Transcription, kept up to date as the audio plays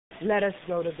Let us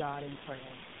go to God in prayer.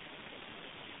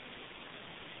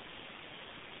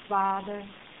 Father,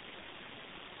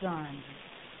 Son,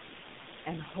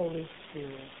 and Holy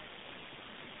Spirit,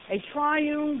 a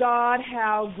triune God,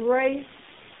 how great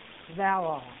thou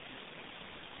art.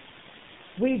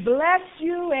 We bless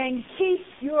you and keep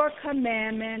your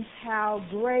commandments, how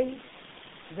great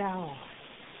thou art.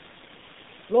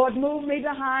 Lord, move me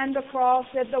behind the cross,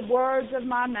 that the words of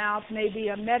my mouth may be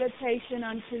a meditation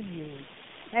unto you,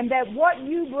 and that what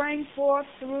you bring forth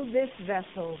through this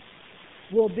vessel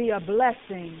will be a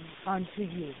blessing unto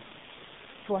you.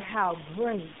 For how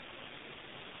great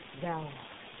thou art.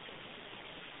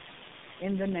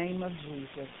 In the name of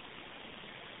Jesus.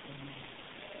 Amen.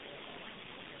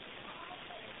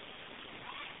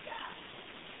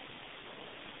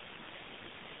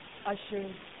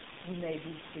 Ushers, you may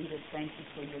be seated. Thank you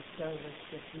for your service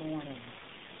this morning.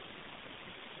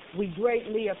 We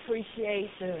greatly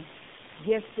appreciate the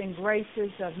gifts and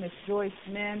graces of Miss Joyce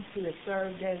Mims, who has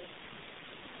served as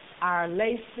our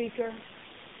lay speaker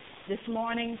this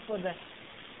morning, for the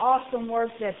awesome work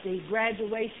that the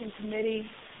graduation committee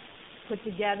put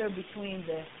together between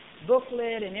the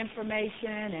booklet and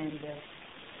information and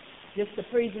just the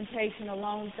presentation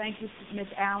alone. Thank you, Ms.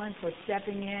 Allen, for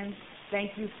stepping in.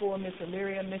 Thank you for Ms.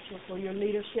 Illyria Mitchell for your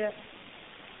leadership.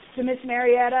 To Ms.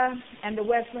 Marietta and the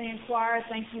Wesleyan Choir,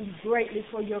 thank you greatly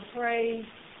for your praise,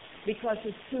 because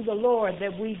it's to the Lord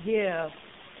that we give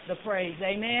the praise.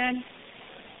 Amen.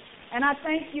 And I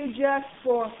thank you just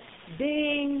for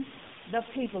being the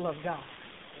people of God,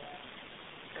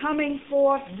 coming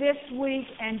forth this week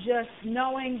and just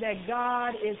knowing that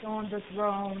God is on the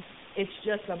throne. It's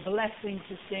just a blessing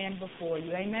to stand before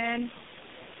you. Amen.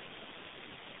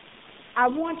 I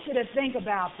want you to think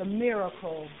about the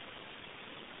miracle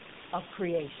of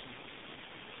creation.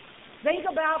 Think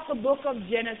about the book of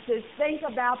Genesis. Think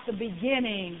about the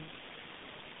beginning.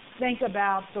 Think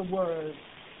about the word.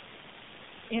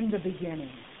 In the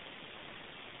beginning,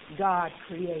 God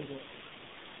created.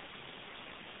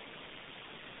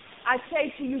 I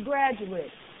say to you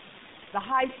graduates, the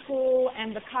high school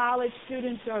and the college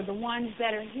students are the ones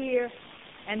that are here,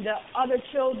 and the other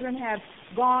children have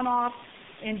gone off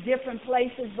in different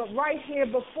places, but right here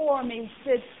before me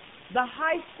sits the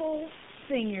high school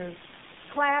seniors,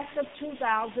 class of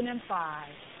 2005,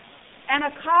 and a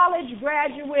college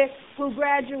graduate who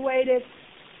graduated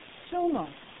summa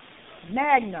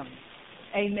magnum.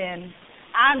 Amen.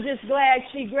 I'm just glad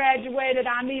she graduated.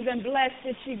 I'm even blessed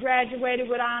that she graduated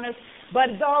with honors.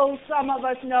 But though some of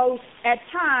us know at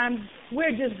times,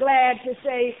 we're just glad to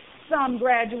say some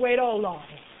graduate, oh Lord.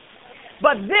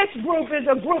 But this group is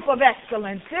a group of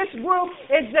excellence. This group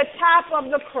is the top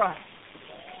of the crust.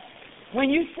 When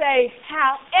you say,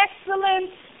 how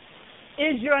excellent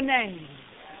is your name,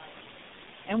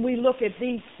 and we look at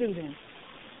these students,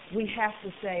 we have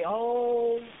to say,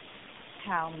 oh,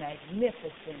 how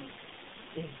magnificent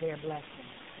is their blessing.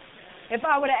 If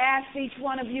I were to ask each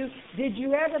one of you, did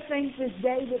you ever think this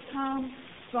day would come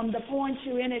from the point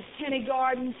you're in at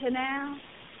kindergarten to now?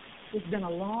 It's been a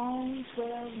long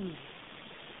 12 years.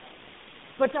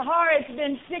 But to her, it's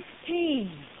been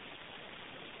 16.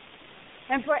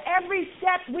 And for every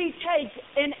step we take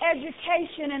in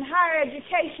education and higher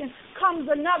education comes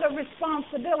another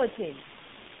responsibility.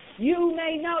 You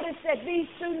may notice that these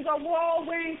students are all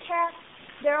wearing caps.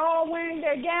 They're all wearing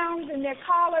their gowns and their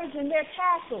collars and their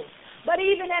tassels. But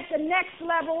even at the next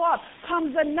level up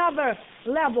comes another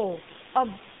level of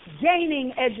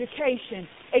gaining education,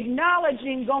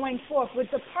 acknowledging going forth with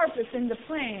the purpose and the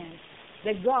plan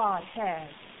that God has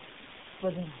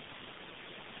for them.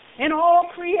 In all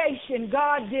creation,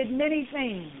 God did many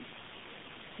things.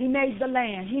 He made the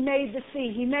land. He made the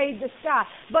sea. He made the sky.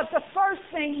 But the first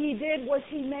thing he did was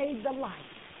he made the light.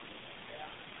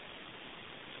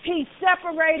 He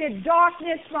separated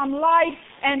darkness from light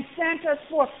and sent us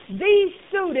forth. These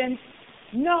students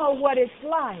know what it's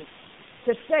like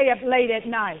to stay up late at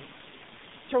night,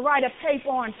 to write a paper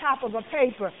on top of a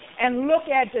paper and look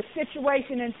at the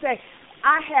situation and say,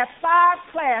 I have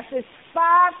 5 classes,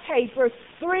 5 papers,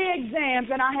 3 exams,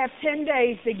 and I have 10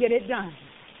 days to get it done.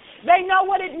 They know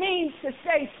what it means to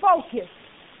stay focused.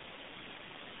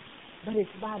 But it's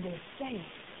by their faith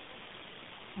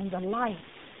and the light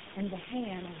and the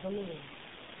hand of the Lord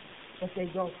that they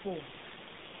go forth.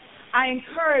 I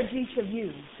encourage each of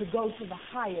you to go to the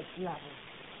highest level.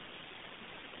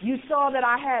 You saw that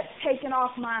I had taken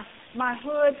off my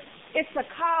hood. It's a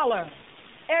collar.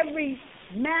 Every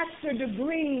master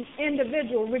degree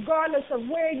individual, regardless of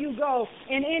where you go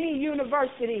in any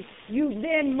university, you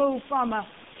then move from a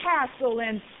tassel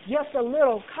and just a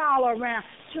little collar around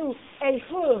to a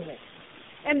hood.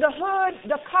 And the hood,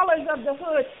 the colors of the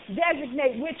hood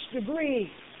designate which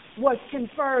degree was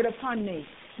conferred upon me.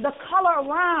 The color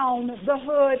around the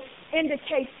hood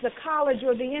indicates the college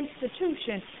or the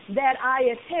institution that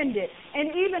I attended. And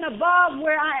even above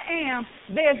where I am,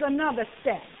 there's another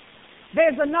step.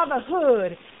 There's another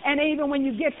hood. And even when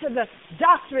you get to the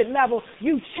doctorate level,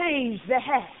 you change the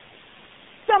hat.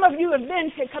 Some of you have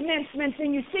been to commencements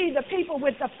and you see the people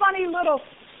with the funny little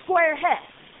square hats.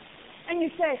 And you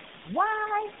say,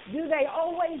 why do they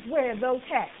always wear those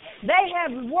hats? They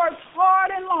have worked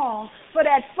hard and long for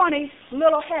that funny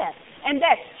little hat and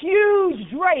that huge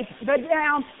drape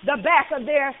down the back of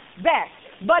their back.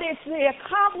 But it's the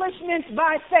accomplishments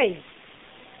by faith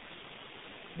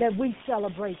that we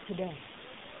celebrate today.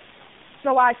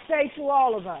 So I say to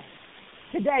all of us,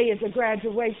 today is a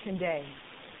graduation day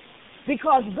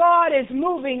because God is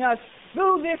moving us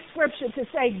through this scripture to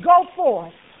say, go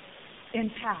forth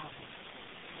in power.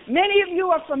 Many of you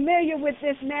are familiar with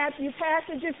this Matthew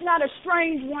passage. It's not a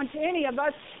strange one to any of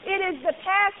us. It is the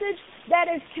passage that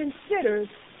is considered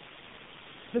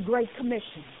the Great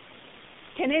Commission.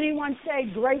 Can anyone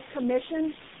say Great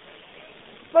Commission?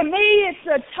 For me, it's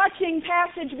a touching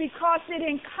passage because it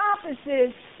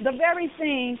encompasses the very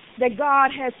thing that God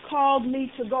has called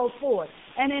me to go forth.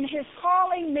 And in his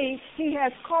calling me, he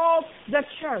has called the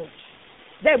church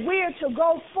that we are to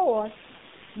go forth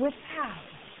with power.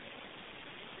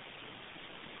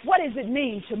 What does it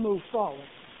mean to move forward?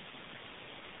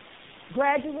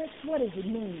 Graduates, what does it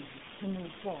mean to move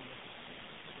forward?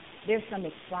 There's some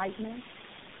excitement.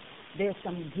 There's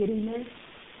some giddiness.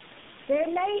 There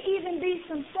may even be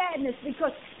some sadness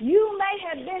because you may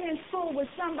have been in school with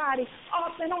somebody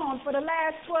off and on for the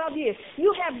last 12 years.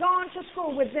 You have gone to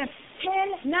school with them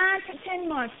 9 to 10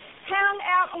 months, hung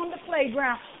out on the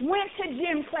playground, went to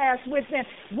gym class with them,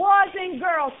 was in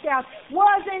Girl Scouts,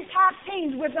 was in top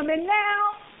teams with them, and now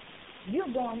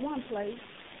you're going one place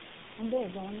and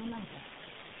they're going another.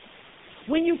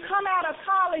 When you come out of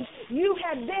college, you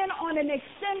have been on an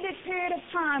extended period of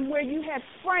time where you have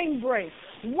spring break,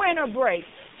 winter break,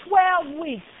 12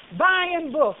 weeks,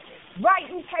 buying books,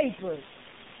 writing papers.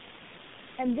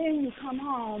 And then you come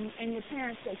home and your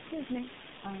parents say, excuse me,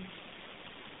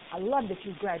 I love that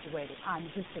you graduated. I'm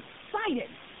just excited.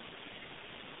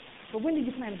 But when do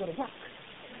you plan to go to work?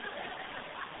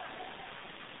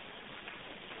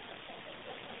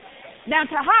 Now,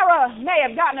 Tahara may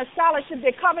have gotten a scholarship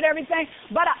that covered everything,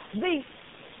 but the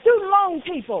student loan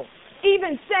people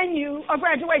even send you a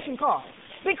graduation card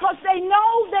because they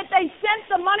know that they sent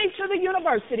the money to the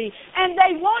university and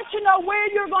they want to know where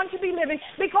you're going to be living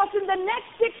because in the next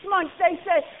 6 months they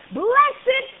say,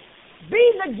 blessed be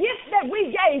the gift that we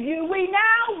gave you. We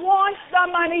now want the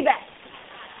money back.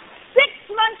 6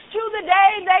 months to the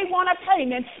day they want a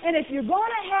payment. And if you're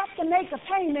going to have to make a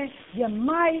payment, you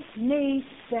might need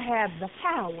to have the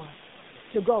power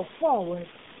to go forward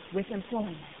with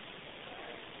employment.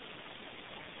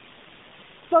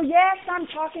 So yes, I'm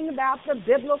talking about the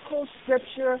biblical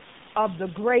scripture of the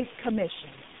Great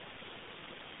Commission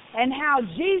and how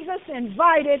Jesus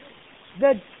invited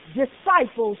the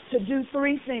disciples to do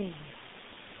 3 things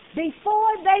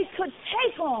before they could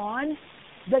take on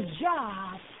the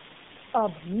job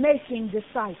of making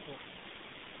disciples.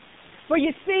 For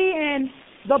you see, in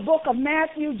the book of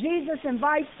Matthew, Jesus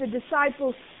invites the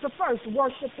disciples to first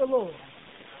worship the Lord.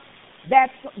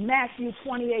 That's Matthew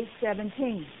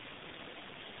 28:17.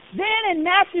 Then in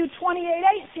Matthew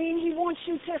 28:18, he wants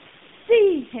you to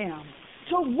see him,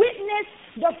 to witness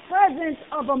the presence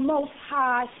of a most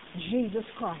high Jesus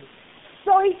Christ.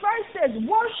 So he first says,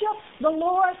 worship the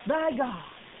Lord thy God.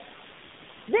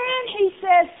 Then he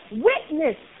says,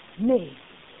 witness me.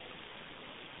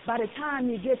 By the time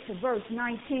you get to verse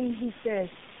 19, he says,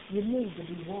 you need to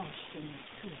be washed in the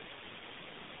Spirit,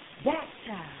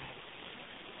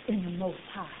 baptized in the most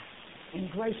high and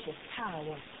gracious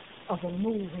power of a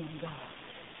moving God.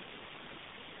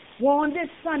 Well, on this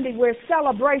Sunday, where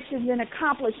celebrations and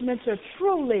accomplishments are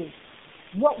truly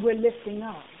what we're lifting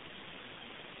up,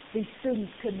 these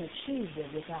students couldn't achieve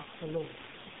it without the Lord.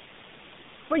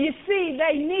 For you see,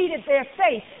 they needed their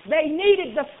faith. They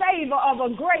needed the favor of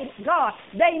a great God.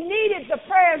 They needed the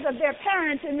prayers of their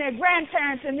parents and their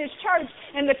grandparents in this church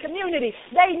and the community.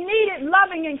 They needed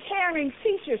loving and caring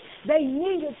teachers. They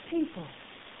needed people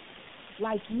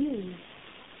like you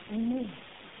and me.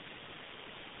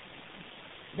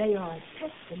 They are a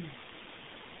testament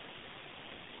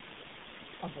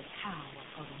of the power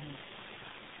of a movement.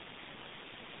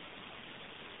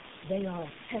 They are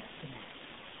a testament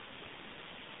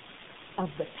of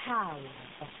the power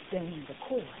of staying the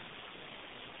course.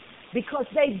 because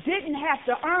they didn't have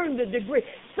to earn the degree.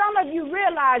 Some of you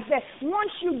realize that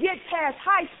once you get past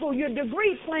high school, your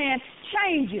degree plan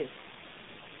changes.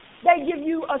 They give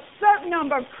you a certain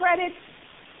number of credits,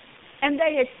 and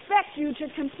they expect you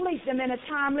to complete them in a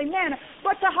timely manner.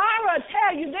 But Tahara will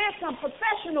tell you there's some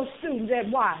professional students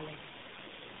at Wiley.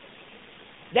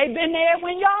 They've been there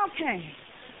when y'all came.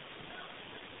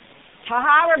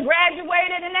 Tahara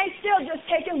graduated, and they still just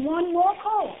taking one more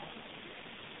course.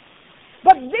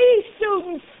 But these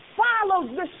students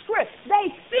followed the script. They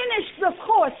finished the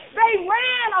course. They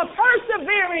ran a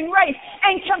persevering race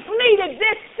and completed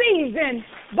this season.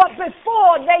 But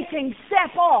before they can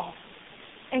step off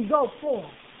and go forth,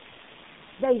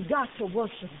 they've got to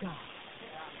worship God.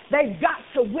 They've got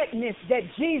to witness that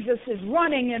Jesus is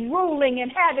running and ruling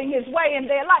and having his way in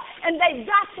their life. And they've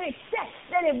got to accept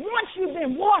that once you've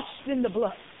been washed in the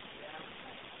blood,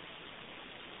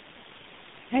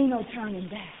 ain't no turning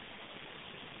back.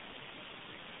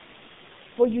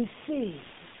 For you see,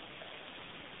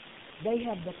 they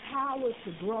have the power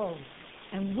to grow,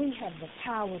 and we have the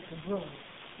power to grow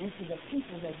into the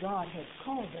people that God has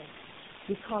called us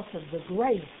because of the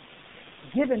grace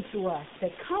given to us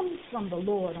that comes from the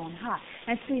Lord on high.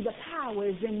 And see, the power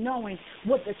is in knowing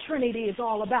what the Trinity is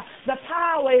all about. The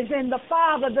power is in the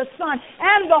Father, the Son,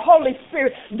 and the Holy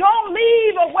Spirit. Don't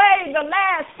leave away the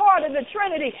last part of the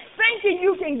Trinity thinking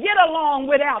you can get along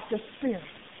without the Spirit.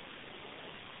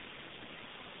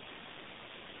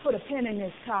 Put a pin in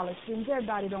this, college students.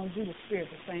 Everybody don't do the Spirit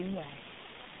the same way.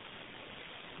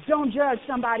 Don't judge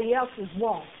somebody else's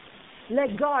walk.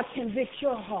 Let God convict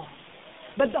your heart.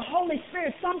 But the Holy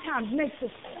Spirit sometimes makes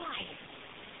us quiet.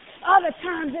 Other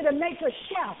times it'll make us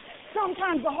shout.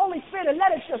 Sometimes the Holy Spirit will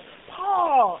let us just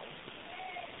pause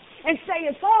and say,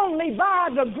 it's only by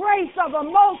the grace of a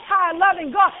most high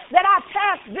loving God that I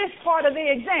passed this part of the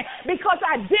exam, because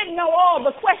I didn't know all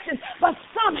the questions, but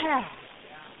somehow,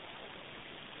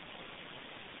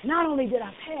 not only did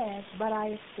I pass, but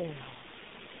I excelled.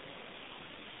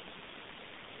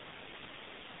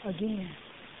 Again,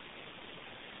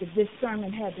 if this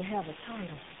sermon had to have a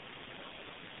title,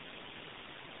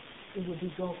 it would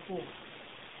be Go Forth.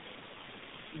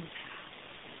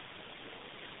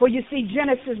 For you see,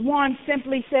 Genesis 1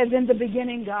 simply says, in the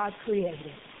beginning God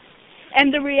created.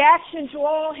 And the reaction to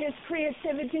all his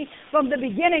creativity from the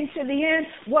beginning to the end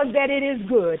was that it is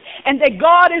good. And that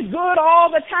God is good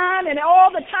all the time, and all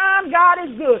the time God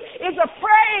is good. It's a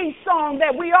praise song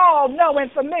that we all know and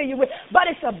familiar with, but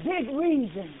it's a big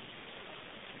reason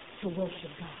to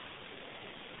worship God.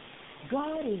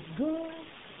 God is good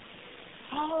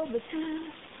all the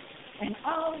time, and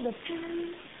all the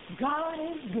time God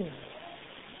is good.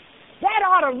 That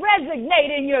ought to resonate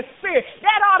in your spirit.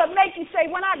 That ought to make you say,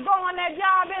 when I go on that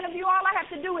job interview, all I have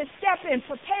to do is step in,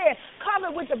 prepared,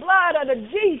 covered with the blood of the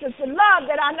Jesus, the love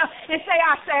that I know, and say,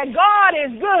 I said, God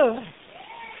is good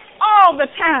all the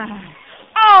time.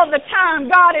 All the time,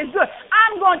 God is good.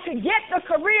 I'm going to get the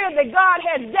career that God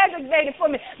has designated for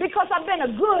me because I've been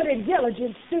a good and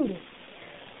diligent student.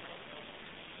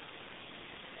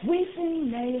 Weeping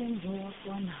may endure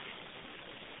for a night.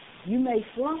 You may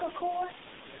flunk a course,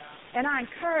 and I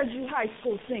encourage you high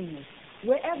school seniors,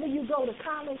 wherever you go to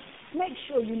college, make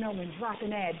sure you know when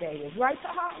dropping ad day is. Right,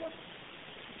 Tahara?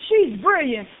 She's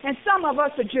brilliant, and some of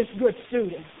us are just good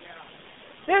students.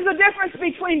 There's a difference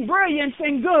between brilliance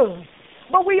and good.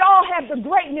 But we all have the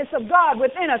greatness of God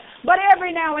within us. But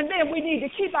every now and then we need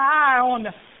to keep our eye on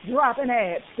the dropping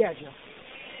ad schedule.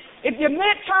 If your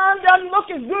midterm doesn't look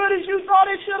as good as you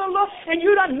thought it should have looked, and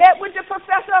you done met with the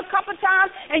professor a couple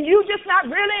times, and you just not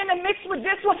really in the mix with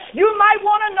this one, you might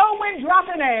want to know when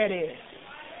dropping ad is.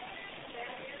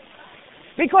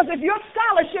 Because if your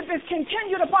scholarship is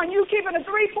contingent upon you keeping a 3.0,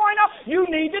 you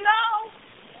need to know.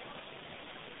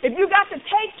 If you got to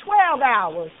take 12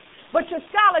 hours, but your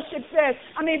scholarship says,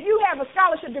 if you have a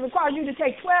scholarship that requires you to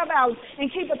take 12 hours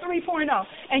and keep a 3.0,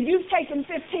 and you've taken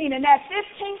 15, and that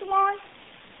 15th one,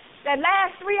 that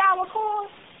last 3-hour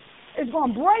course, is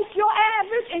going to break your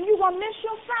average, and you're going to miss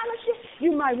your scholarship,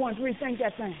 you might want to rethink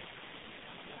that thing.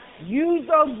 Use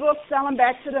those books, sell them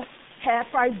back to the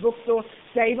half-price bookstore,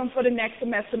 save them for the next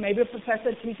semester. Maybe a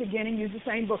professor will teach again and use the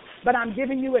same book. But I'm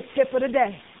giving you a tip of the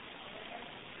day.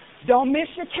 Don't miss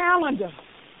your calendar,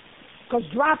 because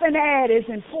dropping ad is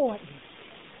important.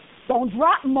 Don't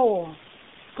drop more,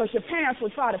 because your parents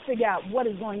will try to figure out what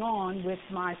is going on with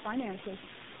my finances.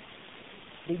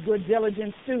 Be good,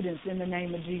 diligent students in the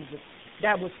name of Jesus.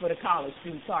 That was for the college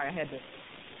students. Sorry, I had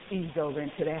to ease over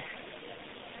into that.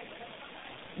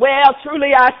 Well, truly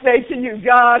I say to you,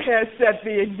 God has set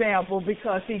the example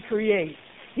because he creates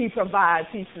He provides,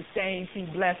 He sustains, He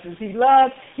blesses, He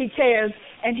loves, He cares,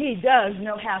 and He does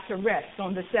know how to rest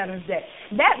on the seventh day.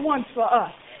 That one's for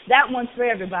us. That one's for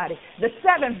everybody. The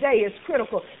seventh day is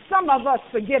critical. Some of us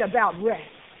forget about rest,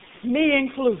 me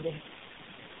included.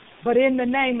 But in the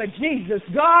name of Jesus,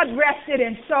 God rested,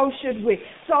 and so should we.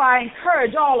 So I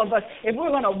encourage all of us, if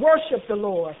we're going to worship the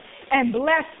Lord and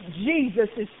bless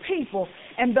Jesus' people,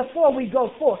 and before we go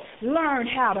forth, learn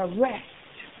how to rest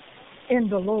in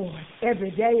the Lord every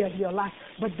day of your life.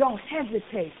 But don't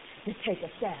hesitate to take a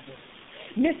Sabbath.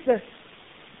 Mr.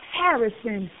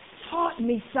 Harrison taught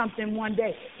me something one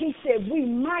day. He said, we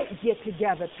might get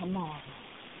together tomorrow.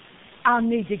 I'll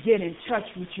need to get in touch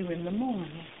with you in the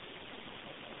morning.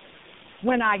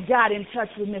 When I got in touch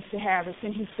with Mr.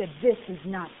 Harrison, he said, this is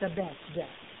not the best day.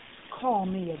 Call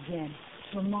me again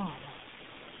tomorrow.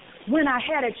 When I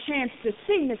had a chance to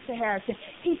see Mr. Harrison,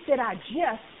 he said, I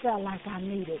just felt like I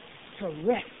needed to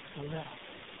rest a little.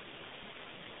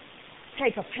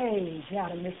 Take a page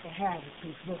out of Mr.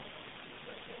 Harrison's book.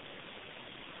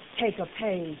 Take a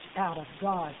page out of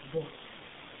God's book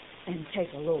and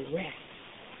take a little rest.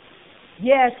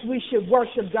 Yes, we should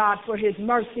worship God for His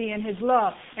mercy and His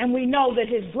love, and we know that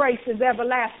His grace is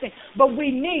everlasting, but we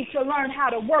need to learn how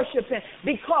to worship Him,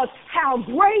 because how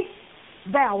great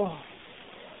Thou art.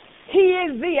 He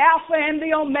is the Alpha and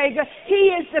the Omega. He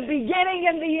is the beginning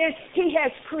and the end. He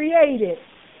has created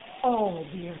all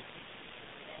the earth.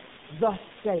 Thus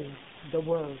says the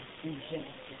word in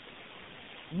Genesis.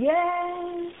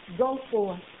 Yes, go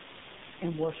forth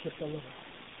and worship the Lord.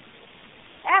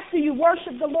 After you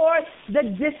worship the Lord, the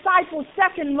disciples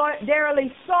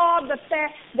secondarily saw the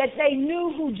fact that they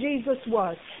knew who Jesus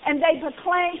was. And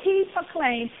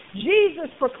Jesus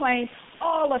proclaimed,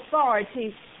 all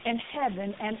authority in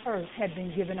heaven and earth had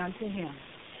been given unto Him.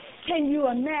 Can you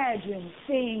imagine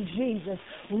seeing Jesus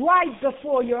right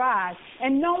before your eyes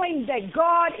and knowing that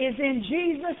God is in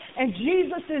Jesus and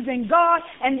Jesus is in God,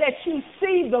 and that you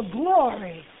see the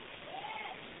glory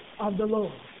of the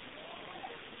Lord?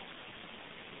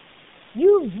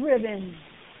 You've driven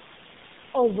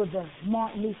over the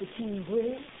Martin Luther King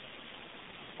Bridge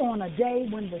on a day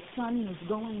when the sun was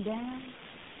going down,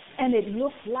 and it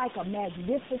looked like a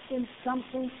magnificent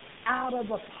something out of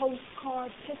a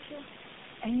postcard picture,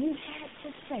 and you had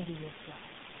to say to yourself,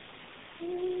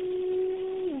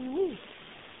 ooh,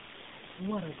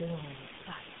 what a glorious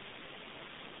sight.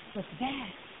 But that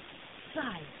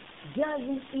sight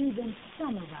doesn't even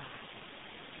summarize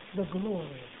the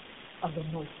glory of the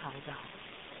Most High God.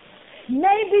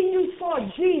 Maybe you saw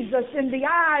Jesus in the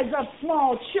eyes of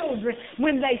small children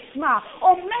when they smile.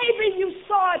 Or maybe you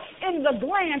saw it in the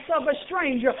glance of a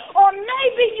stranger. Or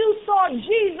maybe you saw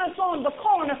Jesus on the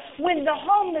corner when the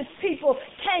homeless people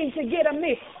came to get a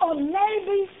meal. Or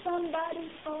maybe somebody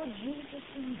saw Jesus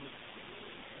in you.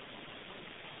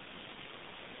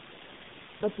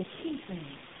 But the key thing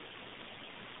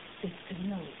is to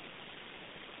know.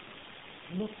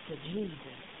 Look to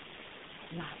Jesus,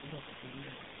 not look to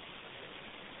you.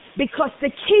 Because the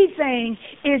key thing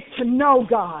is to know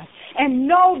God and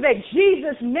know that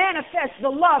Jesus manifests the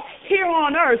love here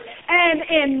on earth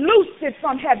and loosed it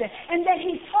from heaven, and that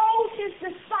He told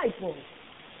His disciples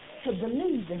to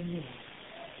believe in me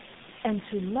and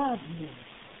to love me,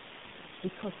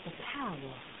 because the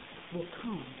power will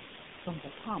come from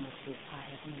the promises I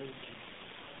have made you.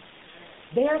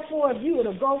 Therefore, if you were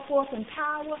to go forth in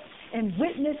power and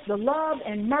witness the love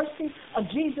and mercy of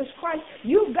Jesus Christ,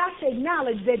 you've got to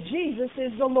acknowledge that Jesus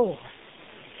is the Lord.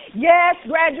 Yes,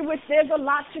 graduates, there's a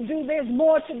lot to do. There's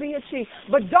more to be achieved.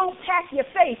 But don't pack your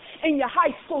faith in your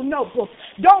high school notebooks.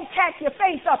 Don't pack your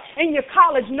faith up in your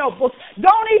college notebooks.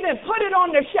 Don't even put it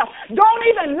on the shelf. Don't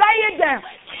even lay it down.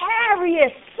 Carry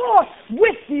it forth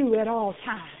with you at all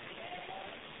times.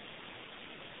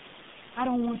 I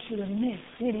don't want you to miss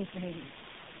anything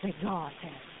that God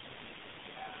has.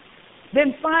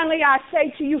 Then finally, I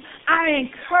say to you, I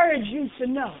encourage you to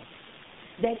know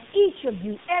that each of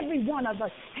you, every one of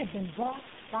us, have been bought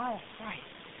by a price.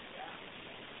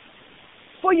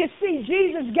 For you see,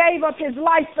 Jesus gave up His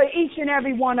life for each and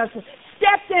every one of us,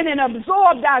 stepped in and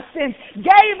absorbed our sins,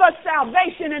 gave us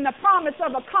salvation and the promise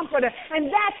of a comforter. And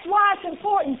that's why it's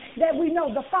important that we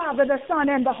know the Father, the Son,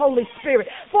 and the Holy Spirit.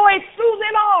 For it's through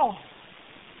them all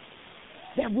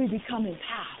that we become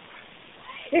empowered.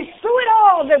 It's through it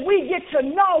all that we get to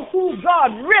know who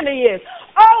God really is.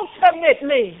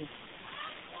 Ultimately,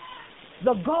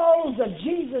 the goals of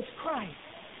Jesus Christ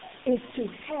is to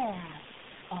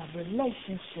have a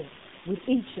relationship with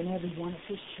each and every one of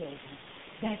His children.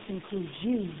 That includes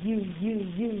you,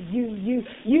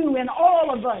 and all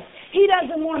of us. He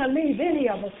doesn't want to leave any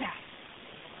of us out.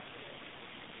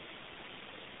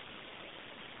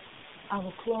 I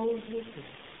will close with this.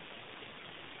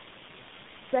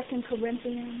 2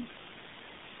 Corinthians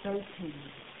 13,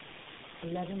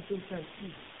 11 through 13.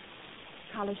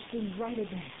 College students, write it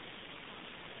down.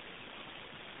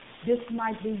 This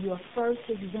might be your first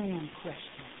exam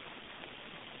question.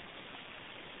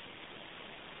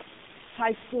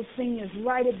 High school seniors,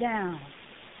 write it down.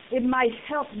 It might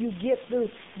help you get through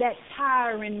that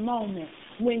tiring moment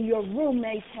when your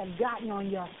roommates have gotten on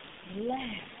your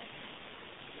lap.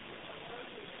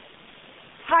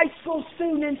 High school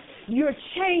students, you're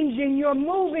changing, you're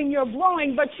moving, you're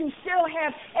growing, but you still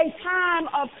have a time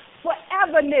of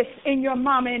foreverness in your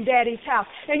mama and daddy's house.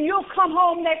 And you'll come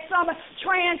home next summer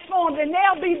transformed, and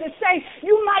they'll be the same.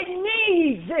 You might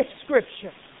need this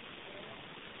scripture.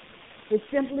 It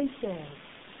simply says,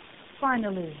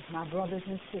 finally, my brothers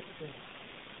and sisters,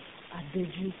 I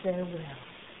bid you farewell.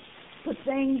 Put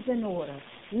things in order.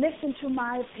 Listen to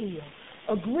my appeal.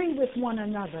 Agree with one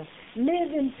another.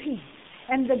 Live in peace.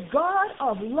 And the God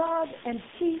of love and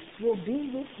peace will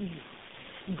be with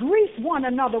you. Greet one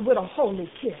another with a holy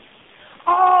kiss.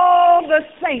 All the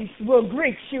saints will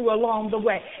greet you along the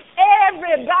way.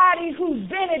 Everybody who's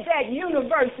been at that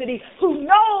university, who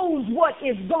knows what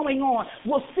is going on,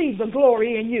 will see the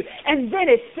glory in you. And then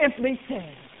it simply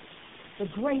says, the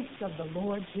grace of the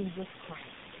Lord Jesus Christ,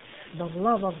 the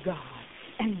love of God,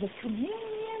 and the communion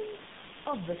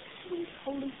of the sweet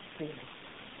Holy Spirit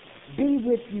be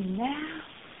with you now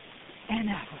and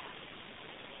ever.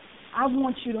 I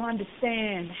want you to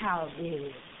understand how it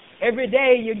is. Every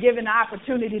day you're given the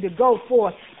opportunity to go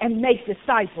forth and make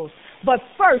disciples. But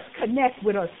first, connect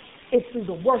with us. It's through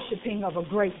the worshiping of a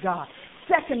great God.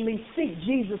 Secondly, seek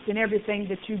Jesus in everything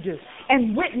that you do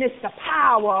and witness the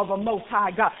power of a Most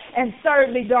High God. And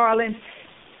thirdly, darling,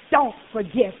 don't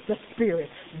forget the Spirit.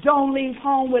 Don't leave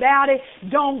home without it.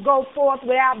 Don't go forth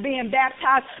without being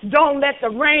baptized. Don't let the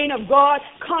rain of God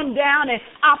come down and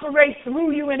operate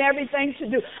through you in everything to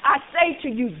do. I say to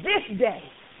you this day,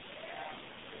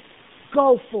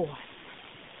 go forth.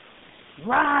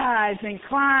 Rise and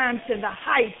climb to the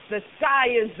heights. The sky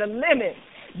is the limit.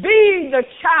 Be the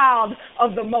child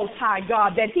of the Most High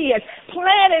God that He has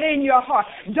planted in your heart.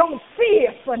 Don't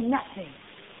fear for nothing.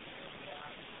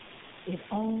 It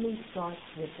only starts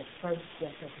with the first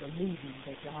step of believing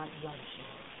that God loves you.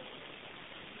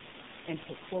 And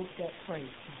to quote that praise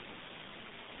song,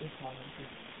 it's all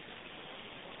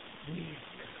good.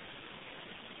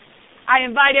 I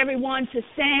invite everyone to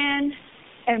stand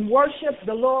and worship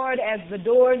the Lord as the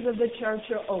doors of the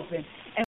church are open.